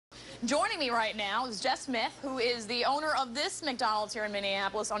Joining me right now is Jeff Smith, who is the owner of this McDonald's here in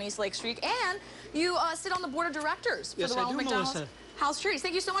Minneapolis on East Lake Street, and you sit on the board of directors for the Ronald McDonald House Charities.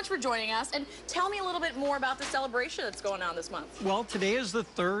 Thank you so much for joining us, and tell me a little bit more about the celebration that's going on this month. Well, today is the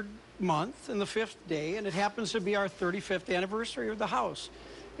third month and the fifth day, and it happens to be our 35th anniversary of the house.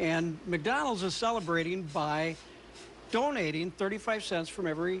 And McDonald's is celebrating by donating 35 cents from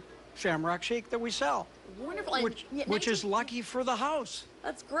every Shamrock Shake that we sell. Wonderful. Which is lucky for the house.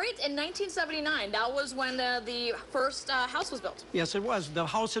 That's great. In 1979, that was when the first house was built. Yes, it was. The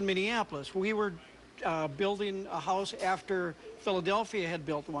house in Minneapolis. We were building a house after Philadelphia had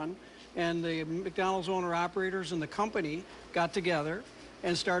built one, and the McDonald's owner-operators and the company got together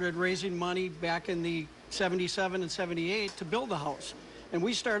and started raising money back in the 77 and 78 to build the house. And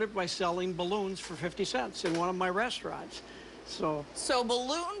we started by selling balloons for 50 cents in one of my restaurants. So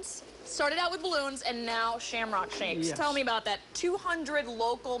balloons, started out with balloons, and now Shamrock Shakes. Yes. Tell me about that. 200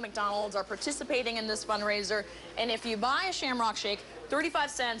 local McDonald's are participating in this fundraiser, and if you buy a Shamrock Shake, 35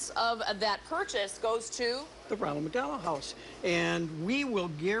 cents of that purchase goes to the Ronald McDonald House. And we will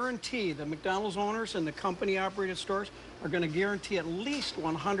guarantee, the McDonald's owners and the company-operated stores are going to guarantee at least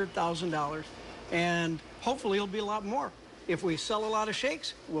 $100,000, and hopefully it'll be a lot more. If we sell a lot of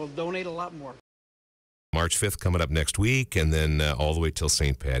shakes, we'll donate a lot more. March 5th coming up next week, and then all the way till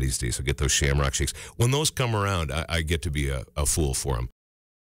St. Patty's Day. So get those Shamrock Shakes. When those come around, I get to be a fool for them.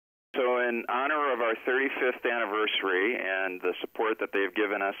 So in honor of our 35th anniversary and the support that they've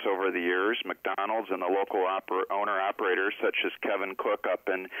given us over the years, McDonald's and the local owner-operators such as Kevin Cook up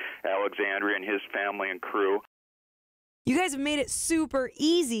in Alexandria and his family and crew. You guys have made it super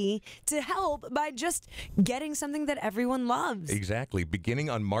easy to help by just getting something that everyone loves. Exactly. Beginning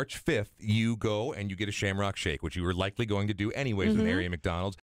on March 5th, you go and you get a Shamrock Shake, which you were likely going to do anyways with an area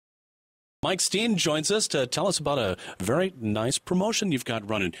McDonald's. Mike Steen joins us to tell us about a very nice promotion you've got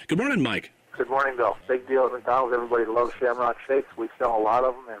running. Good morning, Mike. Good morning, Bill. Big deal at McDonald's. Everybody loves Shamrock Shakes. We sell a lot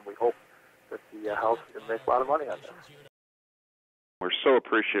of them, and we hope that the house can make a lot of money on them. We're so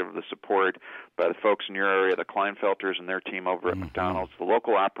appreciative of the support by the folks in your area, the Kleinfelters and their team over at McDonald's. The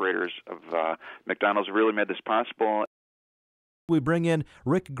local operators of McDonald's really made this possible. We bring in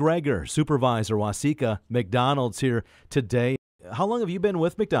Rick Greger, Supervisor, Waseca McDonald's here today. How long have you been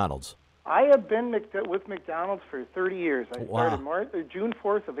with McDonald's? I have been with McDonald's for 30 years. I started June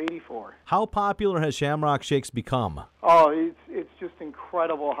 4th of '84. How popular has Shamrock Shakes become? Oh, it's just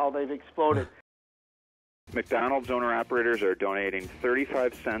incredible how they've exploded. McDonald's owner-operators are donating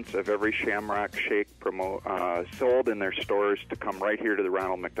 35 cents of every Shamrock Shake sold in their stores to come right here to the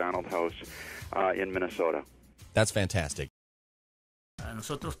Ronald McDonald House in Minnesota. That's fantastic.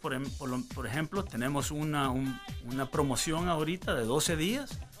 Nosotros, por ejemplo, tenemos una promoción ahorita de 12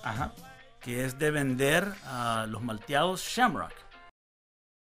 días, que es de vender los malteados Shamrock.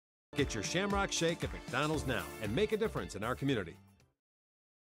 Get your Shamrock Shake at McDonald's now and make a difference in our community.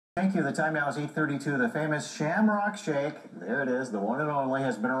 Thank you. The time now is 8:32. The famous Shamrock Shake, there it is, the one and only,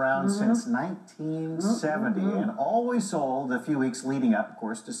 has been around since 1970 and always sold a few weeks leading up, of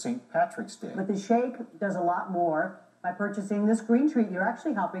course, to St. Patrick's Day. But the shake does a lot more. By purchasing this green treat, you're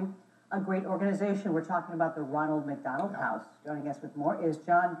actually helping a great organization. We're talking about the Ronald McDonald House. Joining us with more is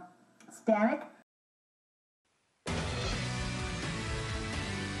John Stanek.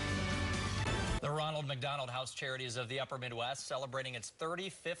 The Ronald McDonald House Charities of the Upper Midwest celebrating its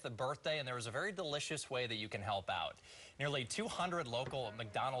 35th birthday, and there is a very delicious way that you can help out. Nearly 200 local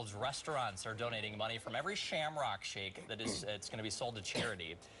McDonald's restaurants are donating money from every Shamrock Shake that it's going to be sold to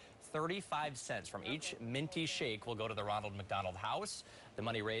charity. 35 cents from each minty shake will go to the Ronald McDonald House. The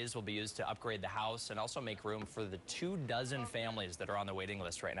money raised will be used to upgrade the house and also make room for the 24 families that are on the waiting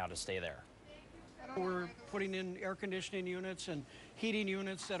list right now to stay there. We're putting in air conditioning units and heating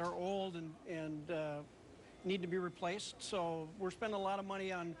units that are old and need to be replaced. So we're spending a lot of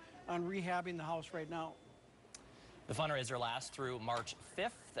money on rehabbing the house right now. The fundraiser lasts through March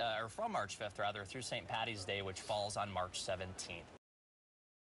 5th, or from March 5th rather, through St. Patty's Day, which falls on March 17th.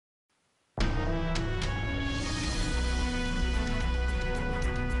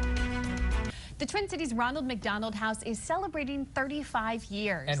 The Twin Cities Ronald McDonald House is celebrating 35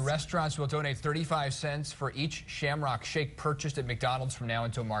 years. And restaurants will donate 35 cents for each Shamrock Shake purchased at McDonald's from now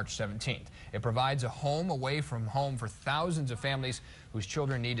until March 17th. It provides a home away from home for thousands of families whose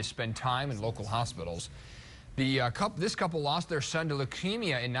children need to spend time in local hospitals. This couple lost their son to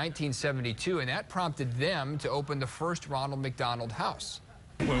leukemia in 1972, and that prompted them to open the first Ronald McDonald House.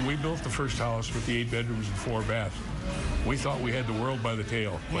 When we built the first house with the 8 bedrooms and 4 baths, we thought we had the world by the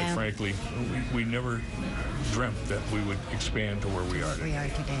tail, quite frankly. We never dreamt that we would expand to where we are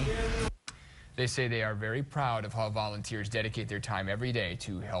today. They say they are very proud of how volunteers dedicate their time every day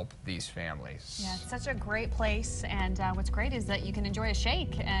to help these families. Yeah, it's such a great place, and what's great is that you can enjoy a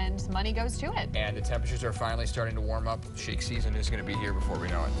shake and money goes to it. And the temperatures are finally starting to warm up. Shake season is going to be here before we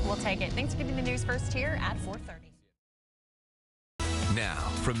know it. We'll take it. Thanks for getting the news first here at 4:30. Now,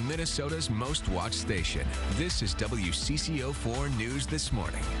 from Minnesota's most watched station, this is WCCO4 News This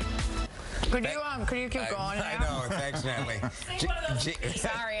Morning. Could you keep going? I know. Thanks, Natalie.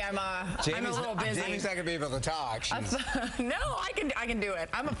 Sorry, I'm a little busy. Jamie's not going to be able to talk. No, I can do it.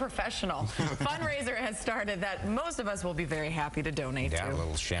 I'm a professional. Fundraiser has started that most of us will be very happy to donate to. A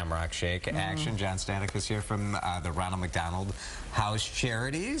little Shamrock Shake action. John Stanek is here from the Ronald McDonald House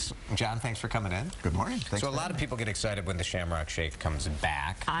Charities. John, thanks for coming in. Good morning. So a lot of people get excited when the Shamrock Shake comes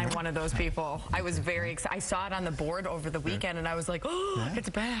back. I'm one of those people. I was very excited. I saw it on the board over the weekend, and I was like, oh, it's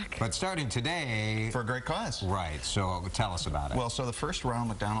back. But starting today... For a great cause. Right. So tell us about it. Well, so the first Ronald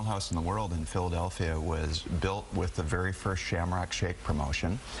McDonald House in the world in Philadelphia was built with the very first Shamrock Shake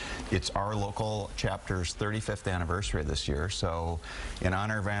promotion. It's our local chapter's 35th anniversary this year. So in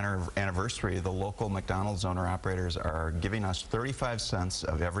honor of our anniversary, the local McDonald's owner-operators are giving us 35 cents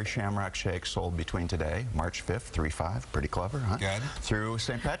of every Shamrock Shake sold between today, March 5th, 3/5, pretty clever, huh? Good. Through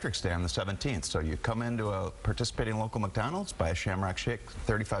St. Patrick's Day on the 17th. So you come into a participating local McDonald's, buy a Shamrock Shake,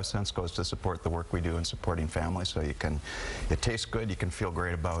 35 cents goes to support the work we do in supporting families, so you can, it tastes good, you can feel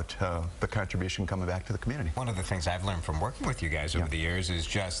great about the contribution coming back to the community. One of the things I've learned from working with you guys over the years is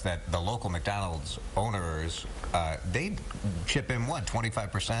just that the local McDonald's owners, they chip in, what,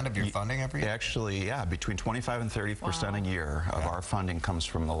 25% of your funding every year? Actually, yeah, between 25 and 30% a year of our funding comes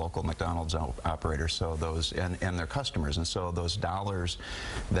from the local McDonald's operators, so those, and their customers, and so those dollars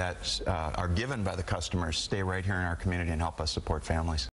that are given by the customers stay right here in our community and help us support families.